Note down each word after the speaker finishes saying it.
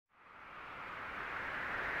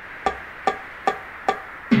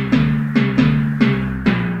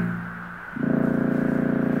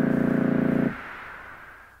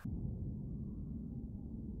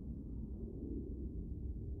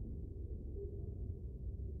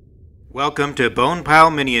Welcome to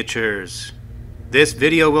Bonepile Miniatures. This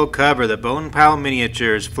video will cover the Bonepile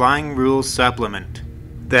Miniatures Flying Rules Supplement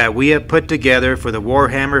that we have put together for the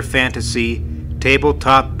Warhammer Fantasy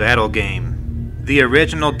Tabletop Battle Game. The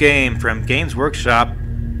original game from Games Workshop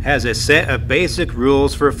has a set of basic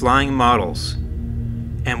rules for flying models,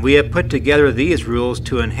 and we have put together these rules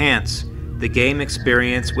to enhance the game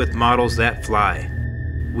experience with models that fly.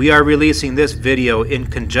 We are releasing this video in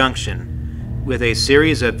conjunction with a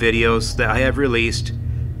series of videos that I have released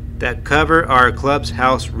that cover our club's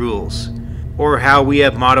house rules, or how we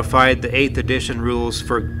have modified the 8th edition rules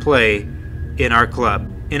for play in our club.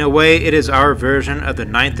 In a way, it is our version of the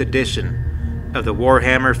 9th edition of the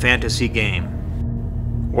Warhammer Fantasy game.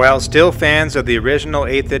 While still fans of the original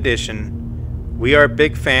 8th edition, we are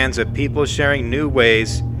big fans of people sharing new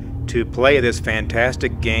ways to play this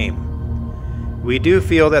fantastic game. We do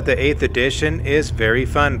feel that the 8th edition is very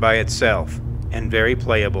fun by itself and very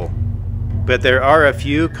playable, but there are a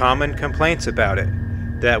few common complaints about it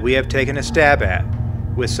that we have taken a stab at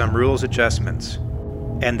with some rules adjustments,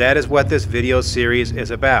 and that is what this video series is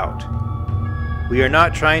about. We are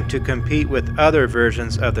not trying to compete with other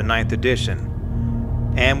versions of the 9th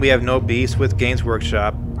edition, and we have no beefs with Games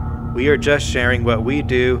Workshop. We are just sharing what we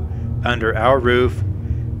do under our roof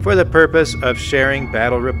for the purpose of sharing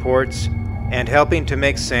battle reports and helping to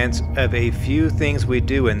make sense of a few things we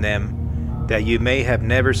do in them that you may have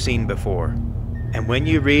never seen before. And when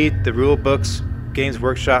you read the rule books Games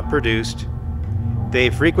Workshop produced, they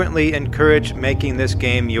frequently encourage making this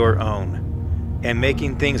game your own and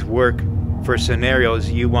making things work for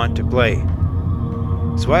scenarios you want to play.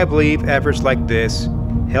 So I believe efforts like this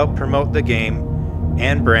help promote the game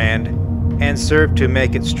and brand and serve to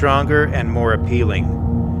make it stronger and more appealing.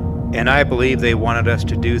 And I believe they wanted us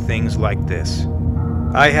to do things like this.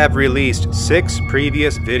 I have released 6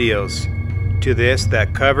 previous videos to this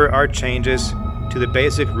that cover our changes to the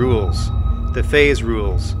basic rules, the phase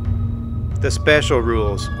rules, the special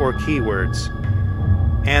rules or keywords,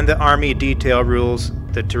 and the army detail rules,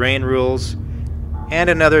 the terrain rules, and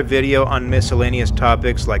another video on miscellaneous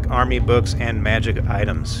topics like army books and magic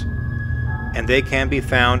items. And they can be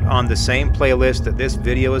found on the same playlist that this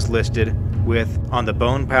video is listed with on the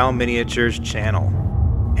Bonepile Miniatures channel.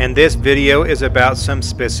 And this video is about some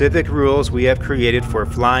specific rules we have created for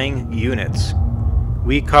flying units.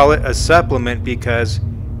 We call it a supplement because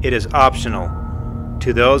it is optional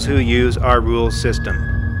to those who use our rules system.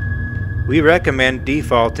 We recommend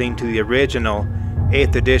defaulting to the original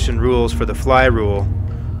 8th edition rules for the fly rule,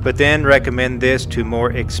 but then recommend this to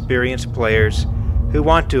more experienced players who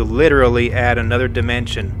want to literally add another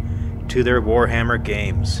dimension to their Warhammer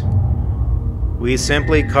games. We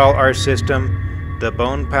simply call our system the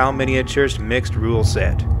Bonepile Miniatures Mixed Rule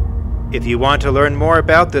Set. If you want to learn more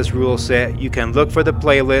about this rule set, you can look for the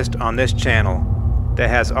playlist on this channel that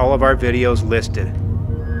has all of our videos listed.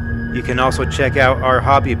 You can also check out our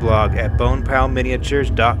hobby blog at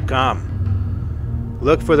bonepileminiatures.com.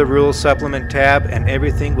 Look for the Rules Supplement tab and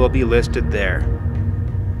everything will be listed there.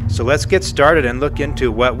 So let's get started and look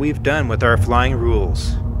into what we've done with our flying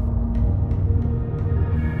rules.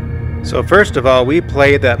 So first of all, we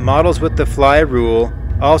play that models with the fly rule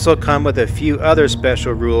also come with a few other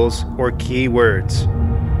special rules or key words.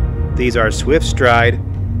 These are Swift Stride,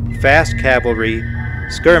 Fast Cavalry,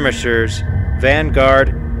 Skirmishers, Vanguard,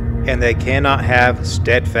 and they cannot have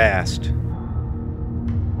Steadfast.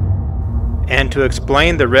 And to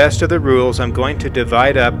explain the rest of the rules, I'm going to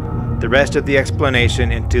divide up the rest of the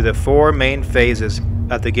explanation into the 4 main phases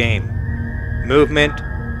of the game: movement,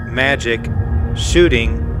 magic,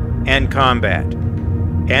 shooting, and combat,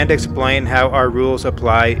 and explain how our rules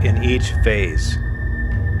apply in each phase.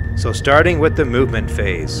 So starting with the movement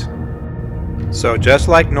phase. So just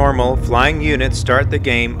like normal, flying units start the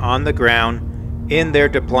game on the ground in their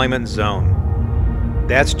deployment zone.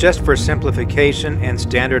 That's just for simplification and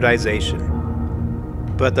standardization.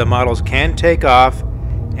 But the models can take off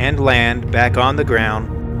and land back on the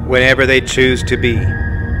ground whenever they choose to be.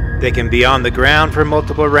 They can be on the ground for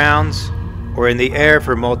multiple rounds or in the air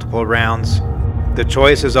for multiple rounds. The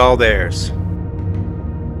choice is all theirs.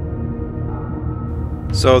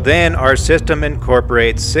 So then our system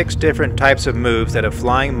incorporates 6 different types of moves that a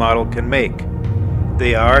flying model can make.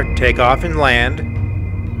 They are take off and land,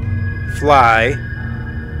 fly,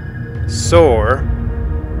 soar,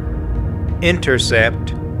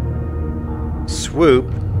 intercept,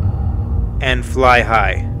 swoop, and fly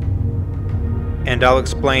high. And I'll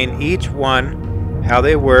explain each one, how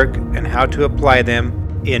they work, and how to apply them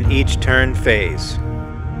in each turn phase.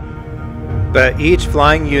 But each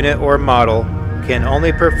flying unit or model can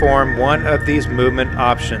only perform one of these movement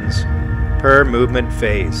options per movement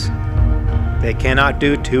phase. They cannot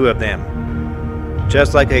do two of them.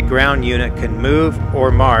 Just like a ground unit can move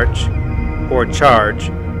or march or charge,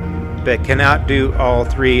 but cannot do all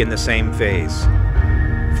three in the same phase.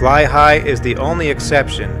 Fly high is the only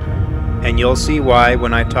exception, and you'll see why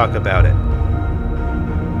when I talk about it.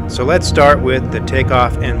 So let's start with the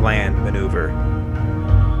takeoff and land maneuver.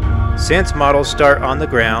 Since models start on the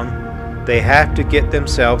ground, they have to get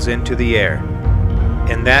themselves into the air,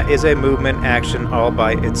 and that is a movement action all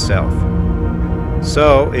by itself.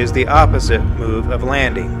 So is the opposite move of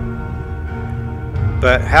landing.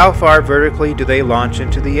 But how far vertically do they launch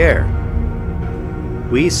into the air?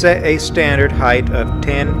 We set a standard height of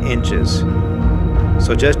 10 inches.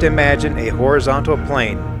 So just imagine a horizontal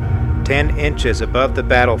plane 10 inches above the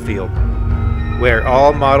battlefield, where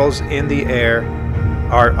all models in the air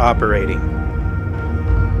are operating.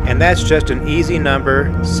 And that's just an easy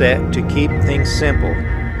number set to keep things simple,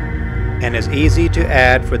 and is easy to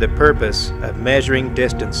add for the purpose of measuring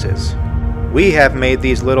distances. We have made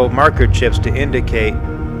these little marker chips to indicate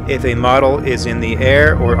if a model is in the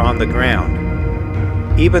air or on the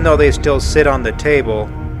ground. Even though they still sit on the table,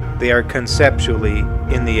 they are conceptually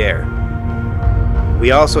in the air.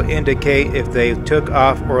 We also indicate if they took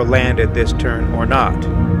off or landed this turn or not.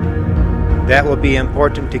 That will be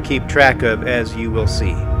important to keep track of, as you will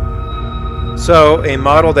see. So, a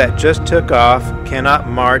model that just took off cannot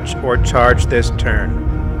march or charge this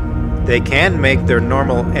turn. They can make their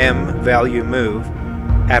normal M value move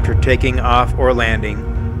after taking off or landing,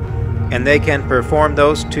 and they can perform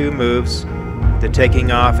those two moves, the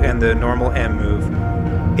taking off and the normal M move,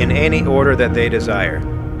 in any order that they desire.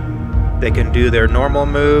 They can do their normal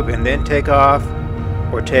move and then take off,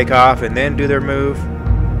 or take off and then do their move,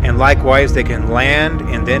 and likewise they can land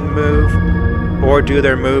and then move, or do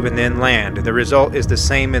their move and then land. The result is the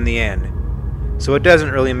same in the end. So it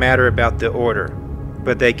doesn't really matter about the order,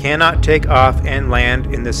 but they cannot take off and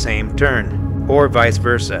land in the same turn, or vice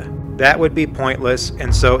versa. That would be pointless,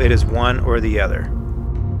 and so it is one or the other.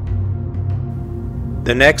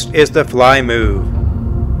 The next is the fly move.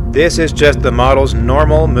 This is just the model's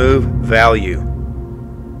normal move value,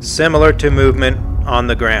 similar to movement on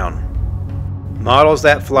the ground. Models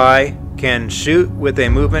that fly can shoot with a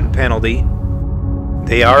movement penalty.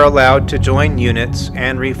 They are allowed to join units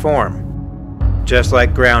and reform, just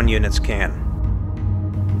like ground units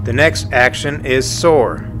can. The next action is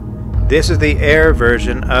soar. This is the air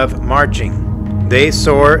version of marching. They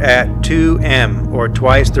soar at 2m, or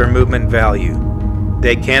twice their movement value.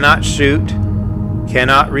 They cannot shoot,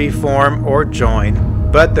 cannot reform or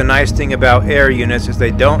join, but the nice thing about air units is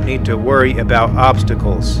they don't need to worry about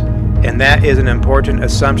obstacles. And that is an important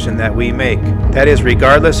assumption that we make. That is,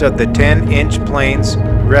 regardless of the 10-inch plane's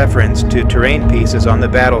reference to terrain pieces on the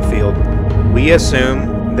battlefield, we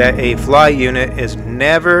assume that a fly unit is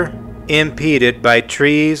never impeded by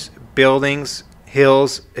trees, buildings,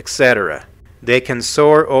 hills, etc. They can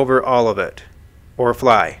soar over all of it, or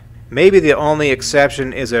fly. Maybe the only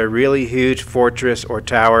exception is a really huge fortress or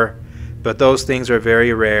tower, but those things are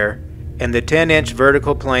very rare, and the 10-inch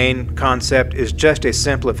vertical plane concept is just a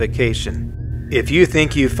simplification. If you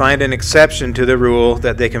think you find an exception to the rule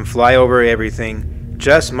that they can fly over everything,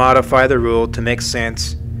 just modify the rule to make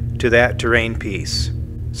sense to that terrain piece.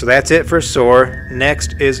 So that's it for soar.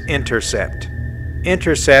 Next is intercept.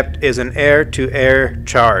 Intercept is an air-to-air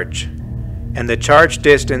charge, and the charge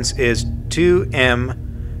distance is 2m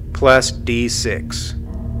plus d6.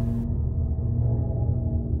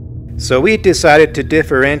 So we decided to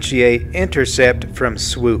differentiate intercept from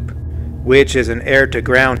swoop, which is an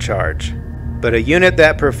air-to-ground charge. But a unit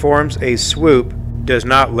that performs a swoop does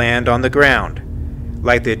not land on the ground,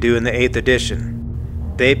 like they do in the 8th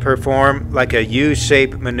edition. They perform like a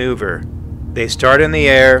U-shaped maneuver. They start in the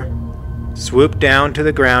air, swoop down to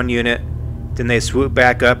the ground unit, then they swoop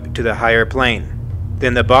back up to the higher plane.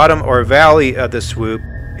 Then the bottom or valley of the swoop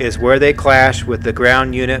is where they clash with the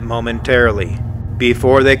ground unit momentarily,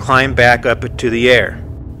 before they climb back up to the air.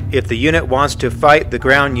 If the unit wants to fight the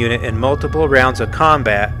ground unit in multiple rounds of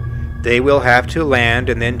combat, they will have to land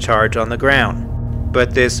and then charge on the ground.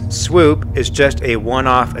 But this swoop is just a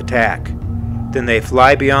one-off attack. Then they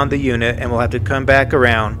fly beyond the unit and will have to come back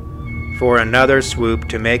around for another swoop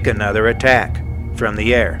to make another attack from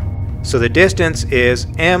the air. So the distance is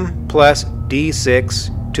m plus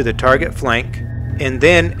d6 to the target flank, and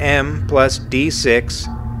then m plus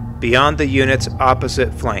d6 beyond the unit's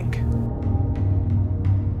opposite flank.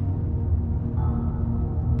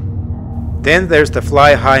 Then there's the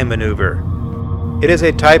fly high maneuver. It is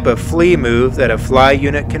a type of flee move that a fly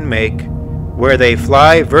unit can make, where they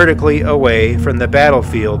fly vertically away from the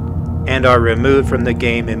battlefield and are removed from the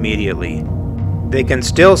game immediately. They can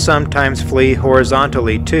still sometimes flee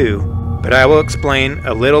horizontally too, but I will explain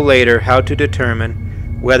a little later how to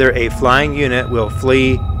determine whether a flying unit will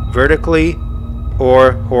flee vertically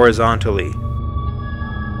or horizontally.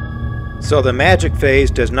 So the magic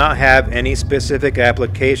phase does not have any specific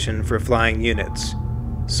application for flying units.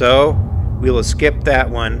 So we will skip that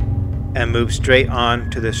one and move straight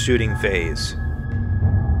on to the shooting phase.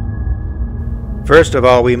 First of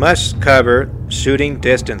all, we must cover shooting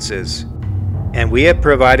distances. And we have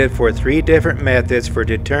provided for 3 different methods for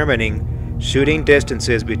determining shooting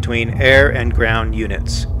distances between air and ground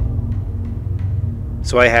units.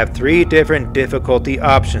 So I have 3 different difficulty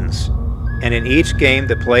options, and in each game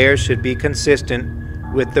the players should be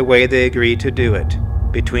consistent with the way they agree to do it,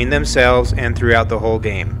 between themselves and throughout the whole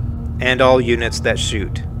game, and all units that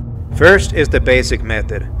shoot. First is the basic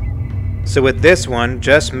method. So with this one,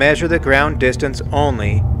 just measure the ground distance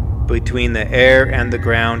only between the air and the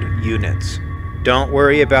ground units. Don't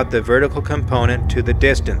worry about the vertical component to the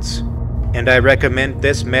distance, and I recommend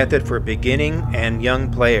this method for beginning and young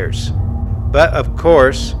players. But of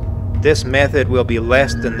course, this method will be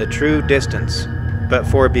less than the true distance, but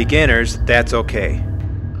for beginners, that's okay.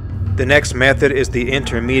 The next method is the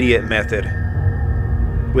intermediate method.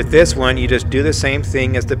 With this one, you just do the same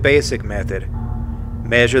thing as the basic method.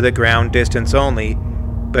 Measure the ground distance only,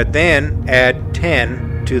 but then add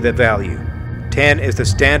 10 to the value. 10 is the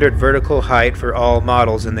standard vertical height for all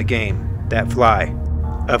models in the game that fly.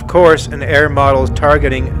 Of course, an air model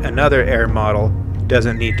targeting another air model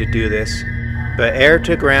doesn't need to do this, but air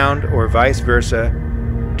to ground or vice versa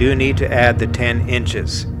do need to add the 10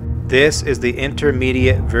 inches. This is the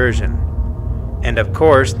intermediate version. And of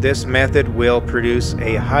course, this method will produce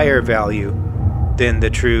a higher value than the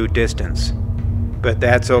true distance, but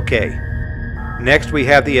that's okay. Next, we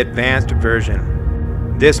have the advanced version.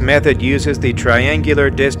 This method uses the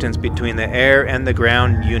triangular distance between the air and the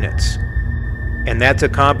ground units. And that's a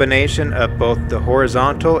combination of both the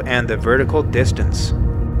horizontal and the vertical distance.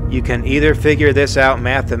 You can either figure this out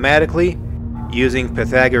mathematically using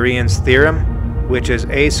Pythagorean's theorem, which is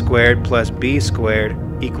a squared plus b squared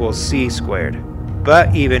equals c squared.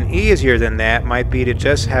 But even easier than that might be to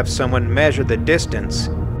just have someone measure the distance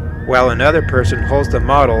while another person holds the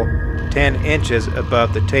model 10 inches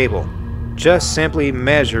above the table. Just simply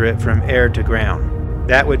measure it from air to ground.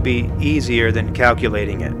 That would be easier than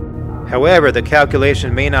calculating it. However, the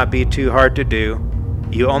calculation may not be too hard to do.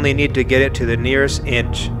 You only need to get it to the nearest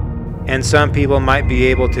inch, and some people might be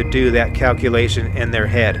able to do that calculation in their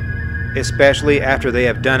head, especially after they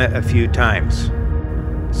have done it a few times.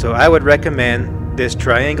 So I would recommend this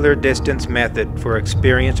triangular distance method for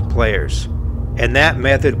experienced players, and that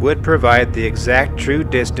method would provide the exact true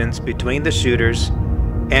distance between the shooters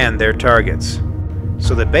and their targets.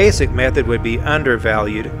 So the basic method would be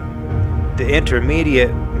undervalued, the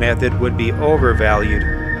intermediate method would be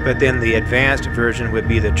overvalued, but then the advanced version would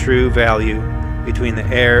be the true value between the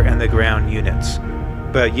air and the ground units.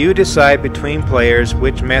 But you decide between players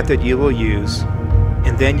which method you will use,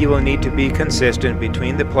 and then you will need to be consistent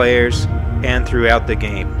between the players and throughout the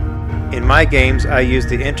game. In my games, I use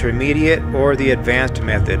the intermediate or the advanced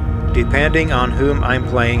method, depending on whom I'm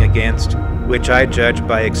playing against, which I judge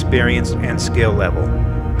by experience and skill level.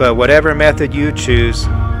 But whatever method you choose,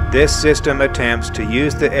 this system attempts to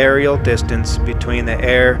use the aerial distance between the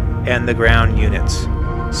air and the ground units.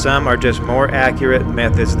 Some are just more accurate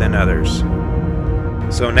methods than others.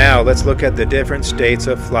 So now let's look at the different states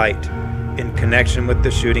of flight in connection with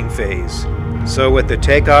the shooting phase. So with the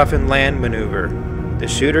takeoff and land maneuver, the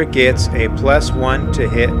shooter gets a +1 to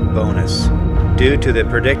hit bonus due to the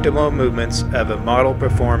predictable movements of a model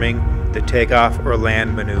performing the takeoff or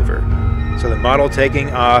land maneuver. So the model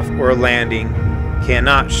taking off or landing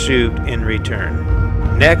cannot shoot in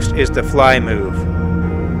return. Next is the fly move.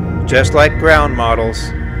 Just like ground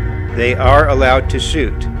models, they are allowed to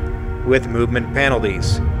shoot with movement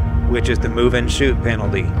penalties, which is the move and shoot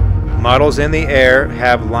penalty. Models in the air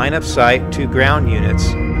have line of sight to ground units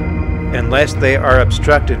unless they are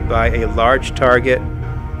obstructed by a large target,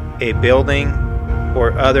 a building,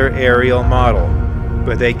 or other aerial model,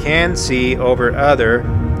 but they can see over other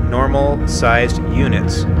normal-sized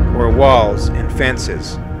units or walls and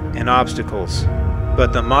fences and obstacles.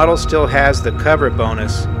 But the model still has the cover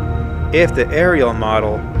bonus if the aerial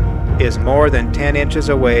model is more than 10 inches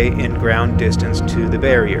away in ground distance to the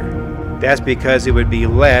barrier. That's because it would be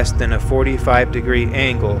less than a 45-degree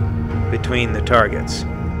angle between the targets,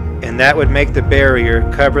 and that would make the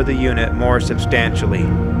barrier cover the unit more substantially.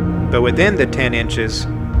 But within the 10 inches,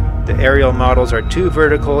 the aerial models are too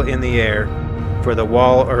vertical in the air for the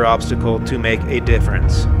wall or obstacle to make a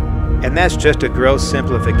difference. And that's just a gross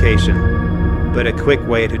simplification. but a quick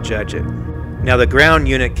way to judge it. Now the ground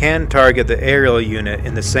unit can target the aerial unit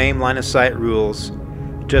in the same line of sight rules,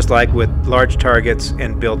 just like with large targets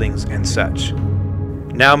and buildings and such.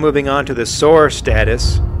 Now moving on to the soar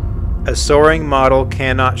status, a soaring model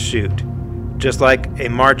cannot shoot, just like a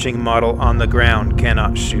marching model on the ground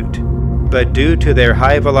cannot shoot. But due to their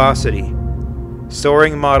high velocity,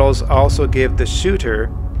 soaring models also give the shooter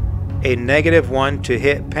a -1 to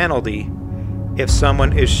hit penalty if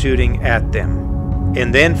someone is shooting at them.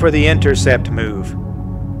 And then for the intercept move,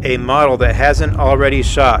 a model that hasn't already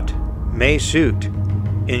shot may shoot,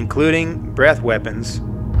 including breath weapons,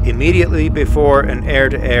 immediately before an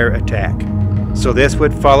air-to-air attack. So this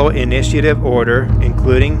would follow initiative order,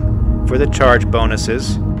 including for the charge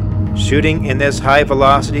bonuses. Shooting in this high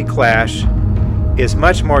velocity clash is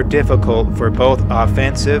much more difficult for both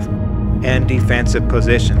offensive and defensive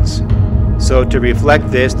positions. So to reflect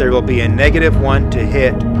this, there will be a -1 to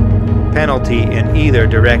hit penalty in either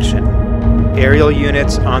direction. Aerial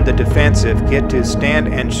units on the defensive get to stand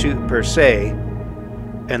and shoot per se,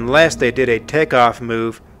 unless they did a takeoff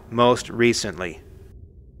move most recently.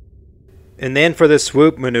 And then for the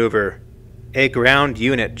swoop maneuver, a ground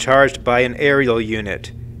unit charged by an aerial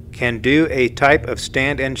unit can do a type of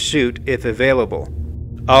stand and shoot if available,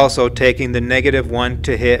 also taking the -1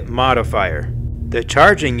 to hit modifier. The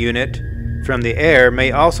charging unit from the air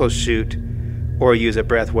may also shoot or use a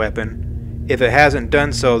breath weapon if it hasn't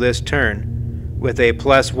done so this turn, with a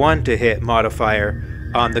 +1 to hit modifier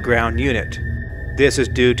on the ground unit. This is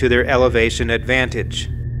due to their elevation advantage.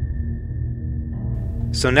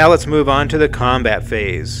 So now let's move on to the combat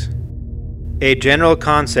phase. A general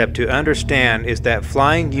concept to understand is that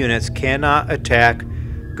flying units cannot attack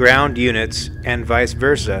ground units and vice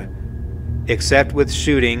versa, except with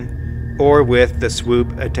shooting or with the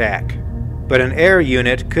swoop attack. But an air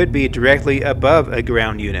unit could be directly above a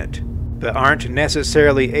ground unit, but aren't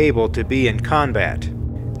necessarily able to be in combat.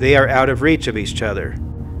 They are out of reach of each other.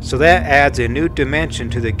 So that adds a new dimension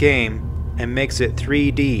to the game and makes it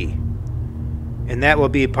 3D. And that will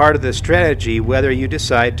be part of the strategy whether you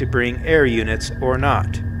decide to bring air units or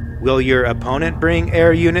not. Will your opponent bring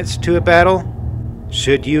air units to a battle?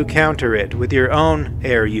 Should you counter it with your own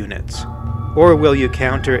air units? Or will you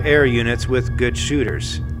counter air units with good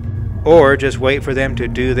shooters? Or just wait for them to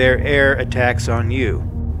do their air attacks on you?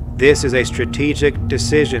 This is a strategic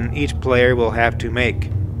decision each player will have to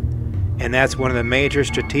make. And that's one of the major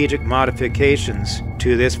strategic modifications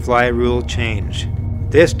to this fly rule change.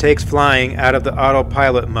 This takes flying out of the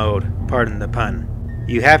autopilot mode, pardon the pun.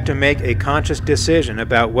 You have to make a conscious decision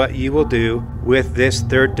about what you will do with this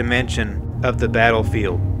third dimension of the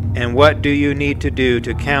battlefield, and what do you need to do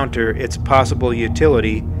to counter its possible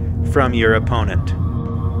utility from your opponent.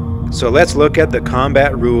 So let's look at the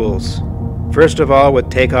combat rules. First of all, with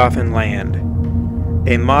takeoff and land.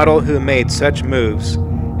 A model who made such moves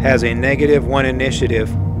has a -1 initiative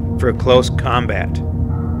for close combat.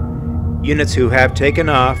 Units who have taken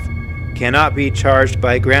off cannot be charged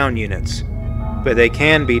by ground units, but they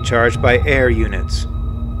can be charged by air units.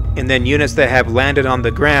 And then units that have landed on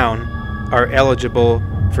the ground are eligible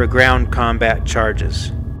for ground combat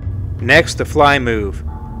charges. Next, the fly move.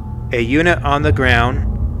 A unit on the ground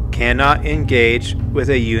cannot engage with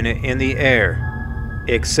a unit in the air,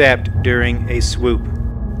 except during a swoop.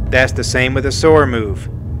 That's the same with the soar move.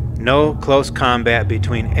 No close combat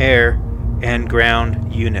between air and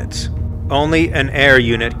ground units. Only an air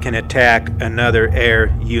unit can attack another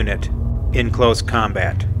air unit in close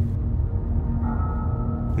combat.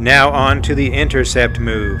 Now on to the intercept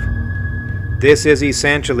move. This is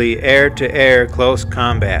essentially air-to-air close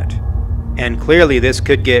combat, and clearly this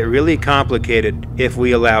could get really complicated if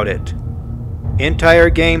we allowed it. Entire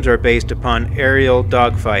games are based upon aerial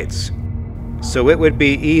dogfights, so it would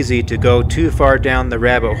be easy to go too far down the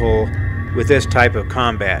rabbit hole with this type of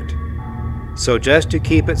combat. So just to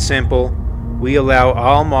keep it simple, we allow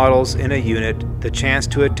all models in a unit the chance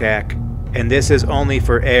to attack, and this is only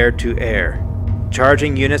for air-to-air.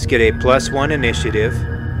 Charging units get a +1 initiative.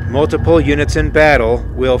 Multiple units in battle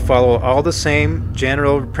will follow all the same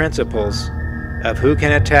general principles of who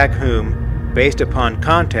can attack whom based upon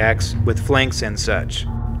contacts with flanks and such,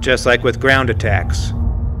 just like with ground attacks.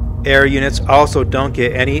 Air units also don't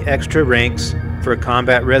get any extra ranks for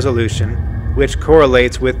combat resolution, which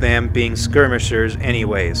correlates with them being skirmishers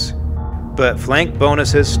anyways. But flank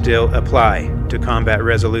bonuses still apply to combat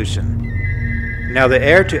resolution. Now the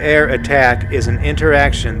air-to-air attack is an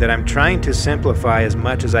interaction that I'm trying to simplify as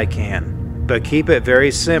much as I can, but keep it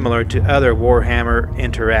very similar to other Warhammer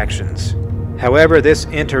interactions. However, this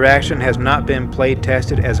interaction has not been play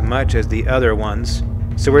tested as much as the other ones,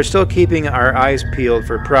 So we're still keeping our eyes peeled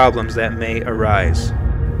for problems that may arise.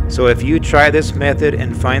 So if you try this method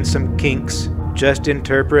and find some kinks, just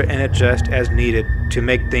interpret and adjust as needed to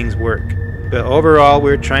make things work. But overall,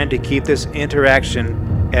 we're trying to keep this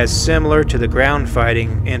interaction as similar to the ground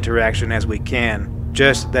fighting interaction as we can,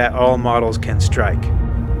 just that all models can strike.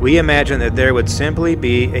 We imagine that there would simply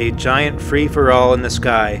be a giant free-for-all in the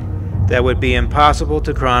sky that would be impossible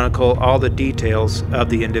to chronicle all the details of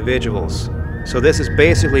the individuals. So this is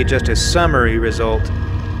basically just a summary result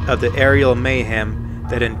of the aerial mayhem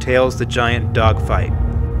that entails the giant dogfight.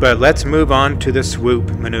 But let's move on to the swoop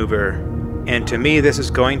maneuver. And to me, this is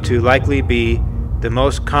going to likely be the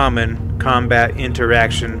most common combat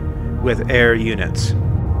interaction with air units.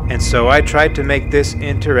 And so I tried to make this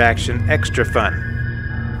interaction extra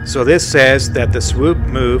fun. So this says that the swoop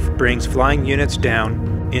move brings flying units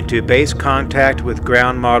down into base contact with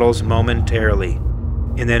ground models momentarily.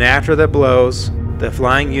 And then after the blows, the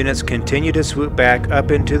flying units continue to swoop back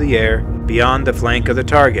up into the air beyond the flank of the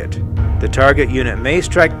target. The target unit may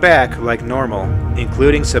strike back like normal,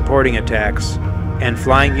 including supporting attacks, and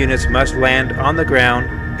flying units must land on the ground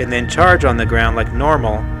and then charge on the ground like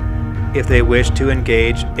normal if they wish to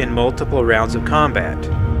engage in multiple rounds of combat.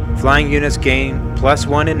 Flying units gain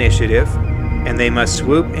 +1 initiative, and they must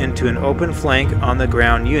swoop into an open flank on the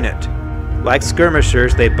ground unit. Like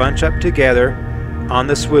skirmishers, they bunch up together on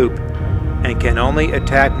the swoop and can only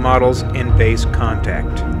attack models in base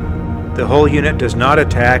contact. The whole unit does not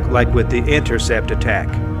attack like with the intercept attack.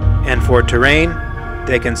 And for terrain,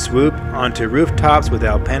 they can swoop onto rooftops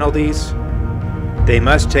without penalties. They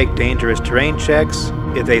must take dangerous terrain checks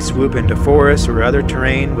if they swoop into forests or other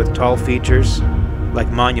terrain with tall features,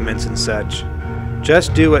 like monuments and such.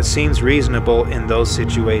 Just do what seems reasonable in those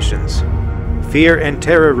situations. Fear and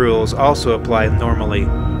terror rules also apply normally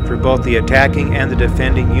for both the attacking and the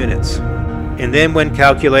defending units. And then when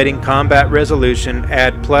calculating combat resolution,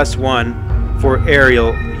 add +1 for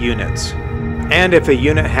aerial units. And if a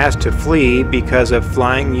unit has to flee because of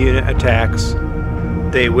flying unit attacks,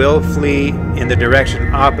 they will flee in the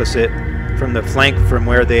direction opposite from the flank from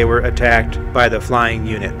where they were attacked by the flying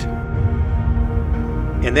unit.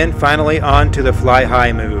 And then finally on to the fly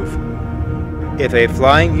high move. If a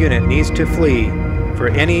flying unit needs to flee for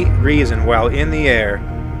any reason while in the air,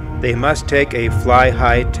 they must take a fly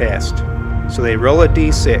high test. So they roll a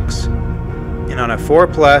d6, and on a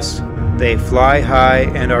 4+, they fly high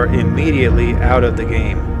and are immediately out of the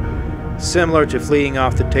game, similar to fleeing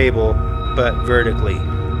off the table, but vertically.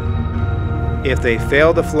 If they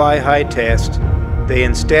fail the fly high test, they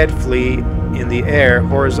instead flee in the air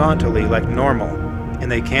horizontally like normal,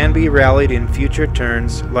 and they can be rallied in future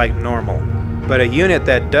turns like normal. But a unit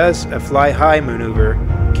that does a fly high maneuver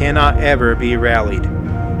cannot ever be rallied.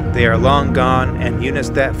 They are long gone, and units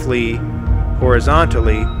that flee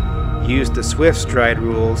horizontally use the swift stride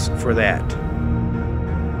rules for that.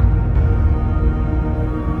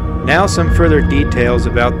 Now some further details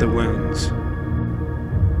about the wounds.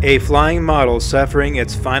 A flying model suffering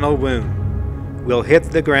its final wound will hit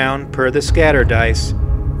the ground per the scatter dice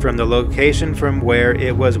from the location from where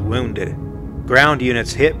it was wounded. Ground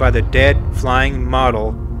units hit by the dead flying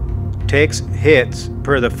model takes hits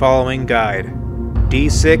per the following guide.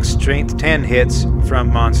 D6 strength 10 hits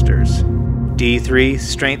from monsters. D3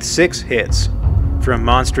 strength 6 hits from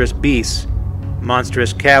monstrous beasts,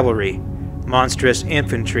 monstrous cavalry, monstrous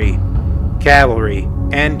infantry, cavalry,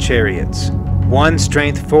 and chariots. 1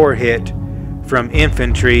 strength 4 hit from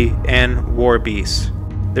infantry and war beasts.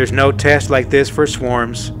 There's no test like this for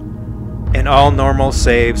swarms, and all normal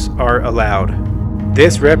saves are allowed.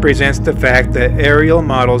 This represents the fact that aerial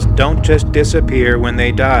models don't just disappear when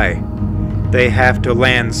they die. They have to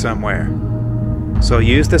land somewhere. So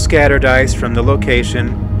use the scatter dice from the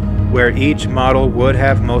location where each model would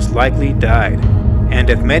have most likely died. And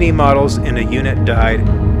if many models in a unit died,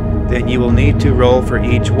 then you will need to roll for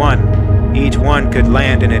each one. Each one could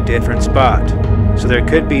land in a different spot, so there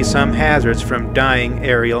could be some hazards from dying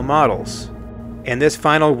aerial models. And this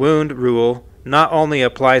final wound rule not only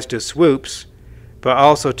applies to swoops, but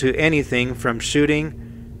also to anything from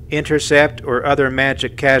shooting, intercept, or other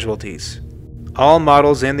magic casualties. All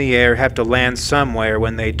models in the air have to land somewhere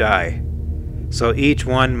when they die, so each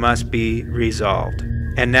one must be resolved.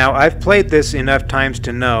 And now I've played this enough times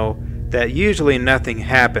to know that usually nothing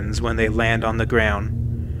happens when they land on the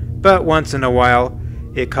ground, but once in a while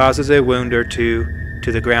it causes a wound or two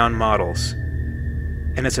to the ground models.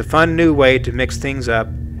 And it's a fun new way to mix things up,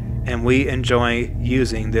 and we enjoy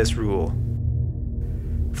using this rule.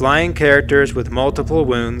 Flying characters with multiple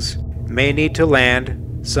wounds may need to land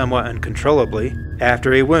somewhat uncontrollably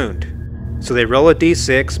after a wound. So they roll a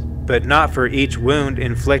d6 but not for each wound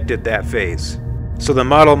inflicted that phase. So the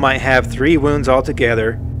model might have 3 wounds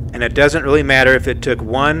altogether, and it doesn't really matter if it took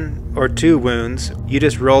 1 or 2 wounds, you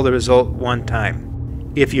just roll the result one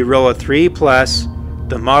time. If you roll a 3+,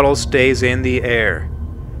 the model stays in the air,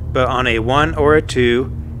 but on a 1 or a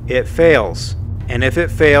 2, it fails, and if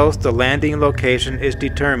it fails, the landing location is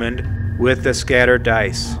determined with the scatter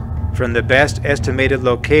dice from the best estimated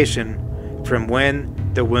location from when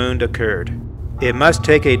the wound occurred. It must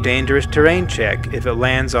take a dangerous terrain check if it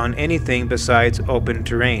lands on anything besides open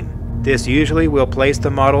terrain. This usually will place the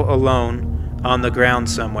model alone on the ground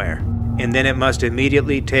somewhere, and then it must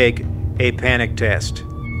immediately take a panic test.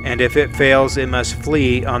 And if it fails, it must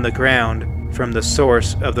flee on the ground from the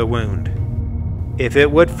source of the wound. If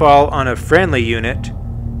it would fall on a friendly unit,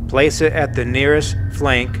 place it at the nearest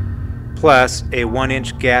flank plus a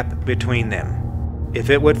 1-inch gap between them. If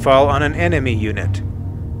it would fall on an enemy unit,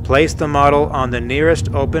 place the model on the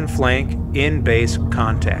nearest open flank in base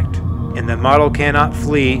contact. And the model cannot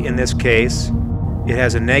flee in this case. It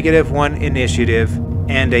has a -1 initiative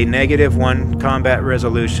and a -1 combat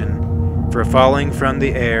resolution for falling from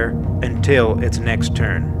the air until its next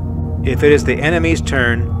turn. If it is the enemy's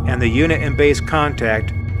turn and the unit in base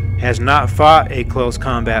contact has not fought a close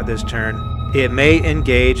combat this turn, it may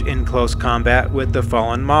engage in close combat with the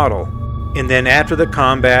fallen model. And then after the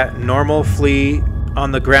combat, normal flee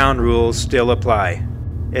on the ground rules still apply.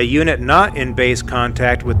 A unit not in base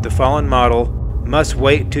contact with the fallen model must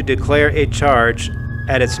wait to declare a charge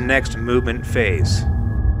at its next movement phase.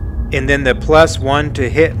 And then the +1 to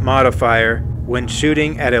hit modifier when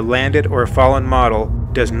shooting at a landed or fallen model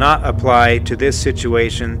does not apply to this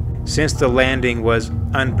situation since the landing was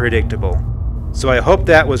unpredictable. So I hope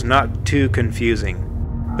that was not too confusing.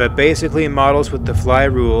 But basically, models with the fly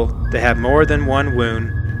rule that have more than 1 wound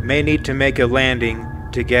may need to make a landing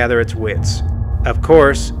to gather its wits. Of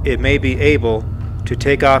course, it may be able to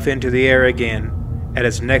take off into the air again at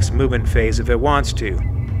its next movement phase if it wants to,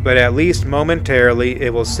 but at least momentarily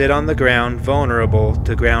it will sit on the ground vulnerable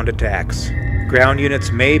to ground attacks. Ground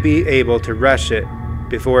units may be able to rush it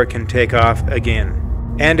before it can take off again.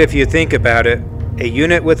 And if you think about it, a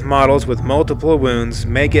unit with models with multiple wounds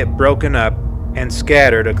may get broken up and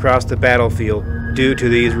scattered across the battlefield due to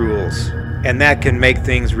these rules, and that can make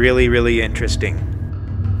things really interesting.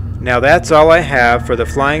 Now that's all I have for the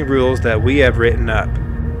flying rules that we have written up.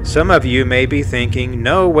 Some of you may be thinking,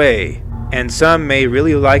 no way, and some may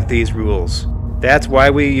really like these rules. That's why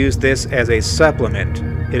we use this as a supplement.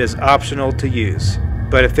 It is optional to use.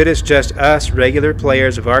 But if it is just us regular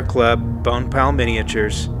players of our club, Bonepile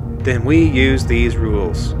Miniatures, then we use these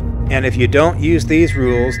rules. And if you don't use these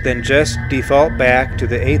rules, then just default back to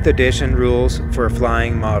the 8th edition rules for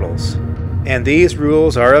flying models. And these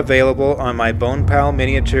rules are available on my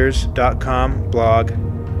bonepileminiatures.com blog,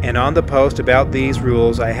 and on the post about these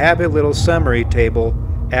rules I have a little summary table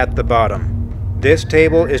at the bottom. This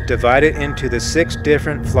table is divided into the 6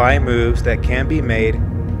 different fly moves that can be made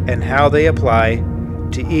and how they apply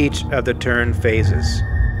to each of the turn phases.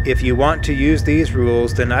 If you want to use these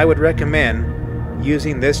rules, then I would recommend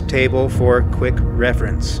using this table for quick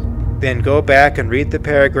reference. Then go back and read the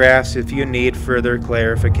paragraphs if you need further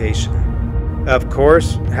clarification. Of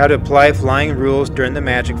course, how to apply flying rules during the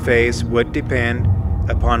magic phase would depend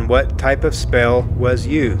upon what type of spell was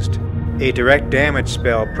used. A direct damage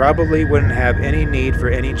spell probably wouldn't have any need for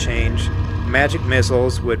any change. Magic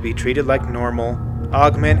missiles would be treated like normal.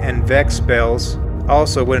 Augment and Vex spells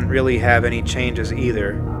also wouldn't really have any changes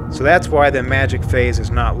either, so that's why the magic phase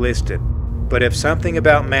is not listed. But if something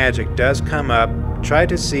about magic does come up, try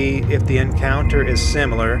to see if the encounter is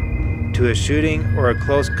similar to a shooting or a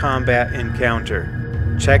close combat encounter.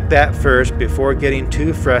 Check that first before getting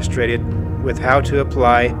too frustrated with how to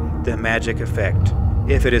apply the magic effect.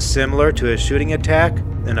 If it is similar to a shooting attack,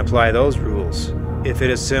 then apply those rules. If it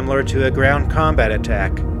is similar to a ground combat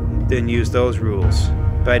attack, then use those rules.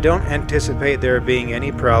 But I don't anticipate there being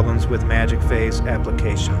any problems with magic phase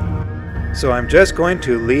application. So I'm just going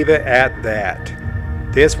to leave it at that.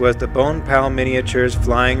 This was the Bonepile Miniatures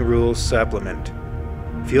Flying Rules Supplement.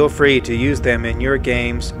 Feel free to use them in your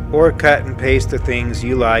games or cut and paste the things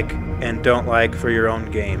you like and don't like for your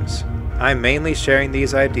own games. I'm mainly sharing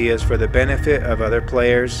these ideas for the benefit of other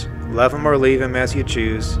players. Love them or leave them as you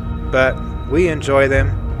choose, but we enjoy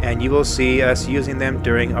them and you will see us using them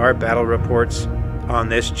during our battle reports on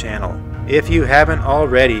this channel. If you haven't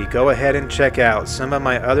already, go ahead and check out some of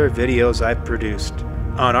my other videos I've produced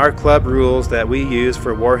on our club rules that we use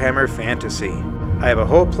for Warhammer Fantasy. I have a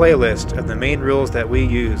whole playlist of the main rules that we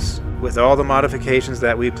use with all the modifications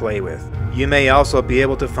that we play with. You may also be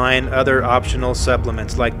able to find other optional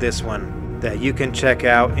supplements like this one that you can check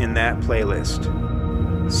out in that playlist.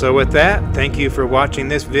 So with that, thank you for watching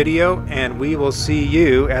this video, and we will see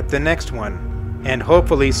you at the next one, and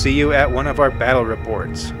hopefully see you at one of our battle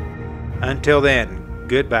reports. Until then,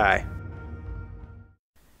 goodbye.